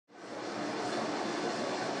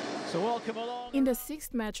So welcome along. In the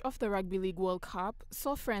sixth match of the Rugby League World Cup,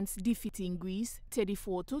 saw France defeating Greece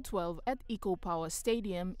 34-12 at Eco Power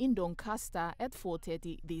Stadium in Doncaster at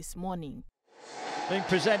 4:30 this morning. Being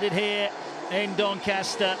presented here in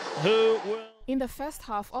Doncaster, who will... In the first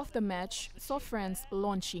half of the match, saw France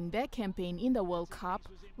launching their campaign in the World Cup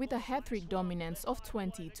with a hat-trick dominance of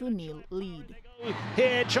 20-0 lead.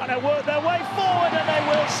 Here trying to work their way forward, and they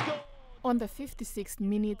will score. On the 56th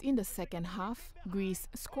minute in the second half, Greece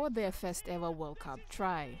scored their first ever World Cup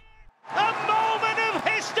try. A moment of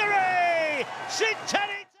history!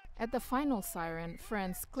 At the final siren,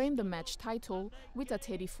 France claimed the match title with a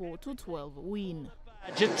 34-12 win.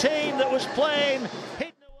 A team that was playing...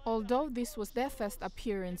 Although this was their first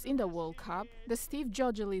appearance in the World Cup, the Steve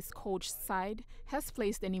Georgelis coached side has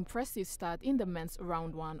placed an impressive start in the men's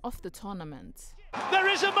round one of the tournament. There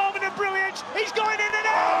is a moment of brilliance. He's going in and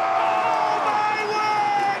out. Oh my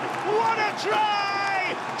word! What a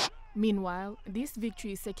try! Meanwhile, this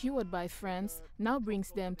victory secured by France now brings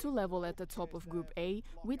them to level at the top of Group A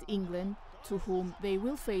with England, to whom they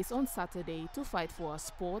will face on Saturday to fight for a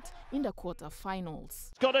spot in the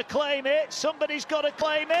quarter-finals. Got to claim it. Somebody's got to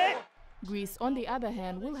claim it. Greece, on the other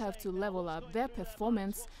hand, will have to level up their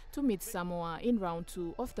performance to meet Samoa in round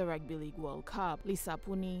 2 of the Rugby League World Cup. Lisa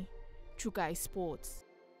Puni, Chukai Sports.